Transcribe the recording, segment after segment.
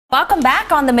Welcome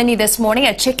back. On the menu this morning,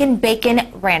 a chicken bacon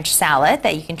ranch salad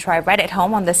that you can try right at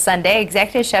home on this Sunday.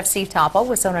 Executive Chef Steve Topple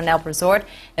with Sonnenalp Resort.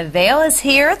 Vail is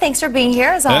here. Thanks for being here,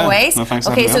 as always. No, thanks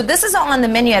okay, so this is all on the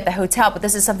menu at the hotel, but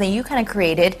this is something you kind of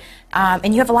created,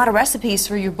 and you have a lot of recipes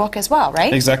for your book as well,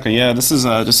 right? Exactly, yeah. This is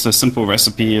just a simple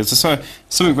recipe. It's just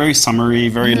something very summery,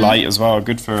 very light as well.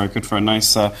 Good for a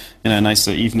nice, nice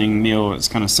evening meal. It's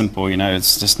kind of simple,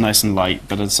 it's just nice and light.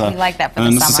 But it's we like that for and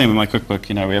the it's summer. the same with my cookbook.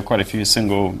 We have quite a few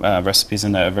single recipes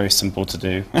in there, very simple to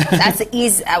do. That's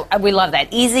easy. We love that.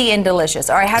 Easy and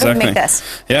delicious. All right, how do we make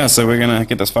this? Yeah, so we're gonna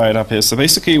get this fired up here. So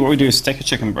basically, what we do is take a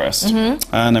chicken breast,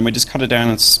 and then we just cut it down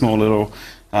into small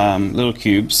little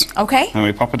cubes. Okay. And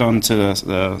we pop it onto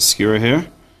the skewer here.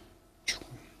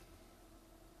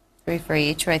 3 for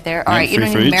each right there. All right, you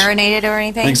don't for even each. marinate it or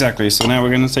anything? Exactly. So now we're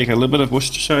going to take a little bit of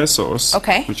Worcestershire sauce,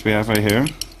 Okay. which we have right here.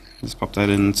 Just pop that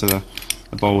into the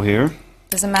bowl here.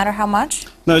 Doesn't matter how much?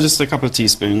 No, just a couple of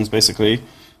teaspoons, basically.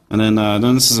 And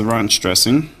then this is a ranch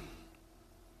dressing.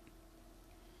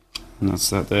 And that's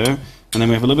that there. And then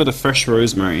we have a little bit of fresh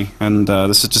rosemary. And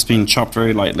this has just been chopped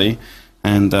very lightly.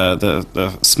 And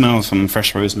the smell from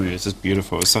fresh rosemary is just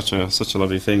beautiful. It's such a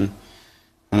lovely thing.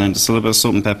 And then just a little bit of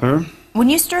salt and pepper. When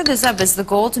you stir this up, is the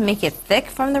goal to make it thick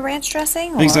from the ranch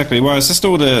dressing? Or? Exactly. Well, it's just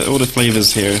all the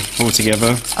flavors here all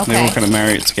together. Okay. They all kind of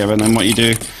marry it together. And then what you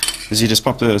do is you just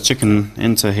pop the chicken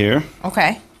into here.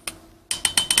 Okay.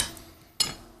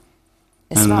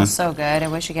 It smells so good. I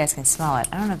wish you guys can smell it.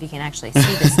 I don't know if you can actually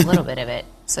see this a little bit of it.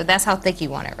 So that's how thick you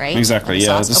want it, right? Exactly.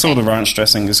 Yeah. The sort of ranch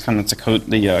dressing is kind of to coat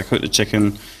the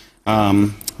chicken.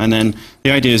 And then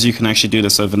the idea is you can actually do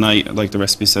this overnight, like the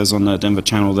recipe says on the Denver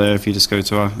channel there. If you just go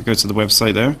to the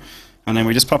website there, and then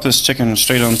we just pop this chicken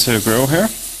straight onto a grill here.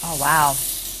 Oh wow!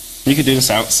 You could do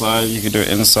this outside. You could do it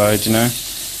inside.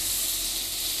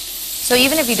 So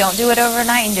even if you don't do it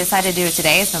overnight and decide to do it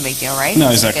today, it's no big deal, right? No,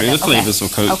 exactly. The flavors will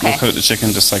coat the chicken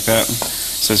just like that.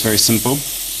 So it's very simple.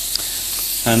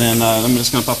 And then I'm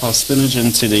just going to pop our spinach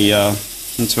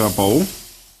into our bowl.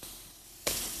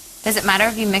 Does it matter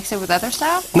if you mix it with other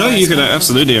stuff? No, you could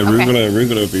absolutely.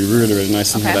 Arugula would be really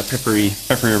nice and have that peppery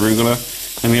arugula.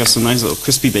 And we have some nice little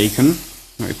crispy bacon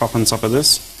that we pop on top of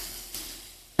this.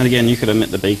 And again, you could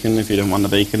omit the bacon if you don't want the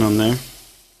bacon on there.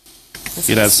 This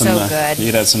is so good. You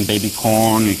could add some baby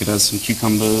corn. You could add some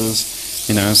cucumbers,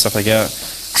 stuff like that.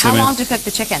 So how long to cook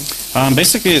the chicken?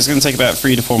 Basically, it's going to take about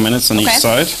 3 to 4 minutes on each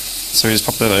side. So we just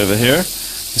pop that over here.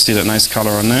 You see that nice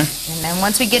color on there. And then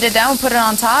once we get it done, we put it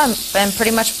on top, and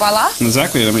pretty much voila.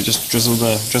 Exactly. Then we just drizzle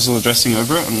the dressing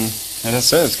over it, and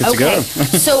that's it. It's good to go.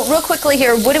 So real quickly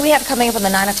here, what do we have coming up on the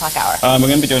 9 o'clock hour? We're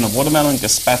going to be doing a watermelon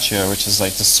gazpacho, which is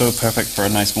like just so perfect for a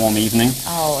nice warm evening.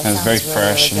 Oh, it and it's very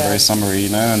fresh and very summery,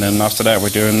 And then after that, we're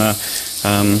doing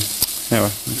I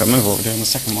can't remember what we're doing the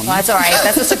second one. Well, that's all right.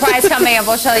 That's a surprise coming up.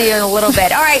 We'll tell you in a little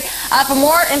bit. All right. For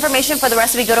more information for the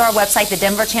recipe, go to our website,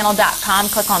 thedenverchannel.com.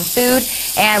 Click on food,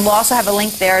 and we'll also have a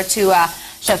link there to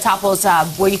Chef Topple's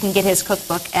where you can get his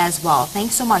cookbook as well.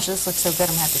 Thanks so much. This looks so good.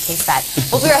 I'm going to have to taste that.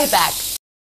 We'll be right back.